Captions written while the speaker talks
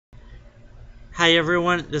Hi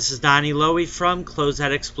everyone, this is Donny Lowy from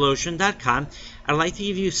Closeout I'd like to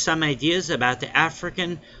give you some ideas about the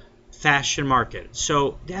African fashion market.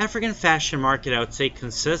 So the African fashion market, I would say,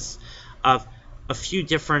 consists of a few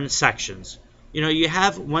different sections. You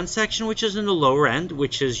have one section which is in the lower end,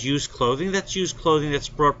 which is used clothing. That's used clothing that's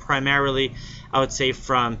brought primarily, I would say,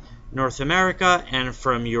 from North America and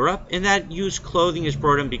from Europe, and that used clothing is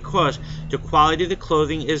brought in because the quality of the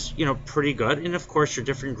clothing is pretty good, and of course there are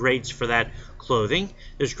different grades for that clothing.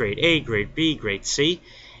 There's grade A, grade B, grade C,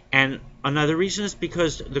 and another reason is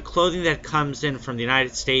because the clothing that comes in from the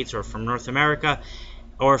United States or from North America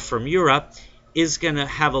or from Europe is going to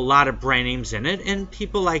have a lot of brand names in it, and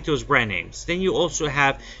people like those brand names. Then you also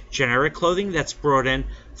have generic clothing that's brought in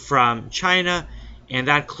from China, and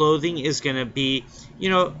that clothing is going to be,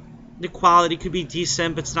 the quality could be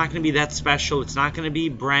decent, but it's not going to be that special. It's not going to be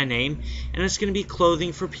brand name, and it's going to be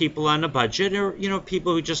clothing for people on a budget, or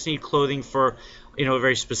people who just need clothing for a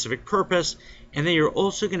very specific purpose. And then you're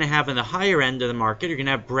also going to have in the higher end of the market, you're going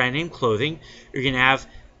to have brand name clothing. You're going to have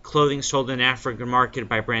clothing sold in the African market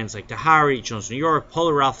by brands like Tahari, Jones New York,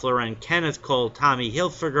 Polo Ralph Lauren, Kenneth Cole, Tommy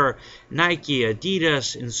Hilfiger, Nike,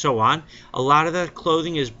 Adidas, and so on. A lot of that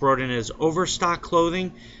clothing is brought in as overstock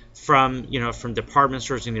clothing from department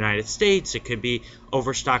stores in the United States. It could be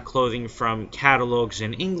overstock clothing from catalogs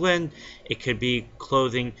in England. It could be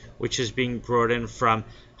clothing which is being brought in from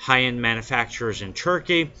high-end manufacturers in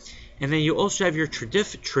Turkey. And then you also have your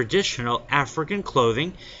traditional African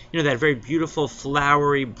clothing, that very beautiful,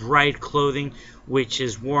 flowery, bright clothing which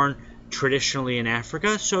is worn traditionally in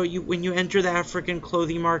Africa. So when you enter the African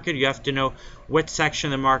clothing market, you have to know what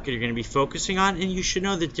section of the market you're going to be focusing on, and you should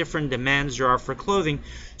know the different demands there are for clothing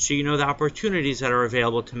so you know the opportunities that are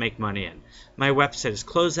available to make money in. My website is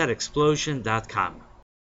closeoutexplosion.com.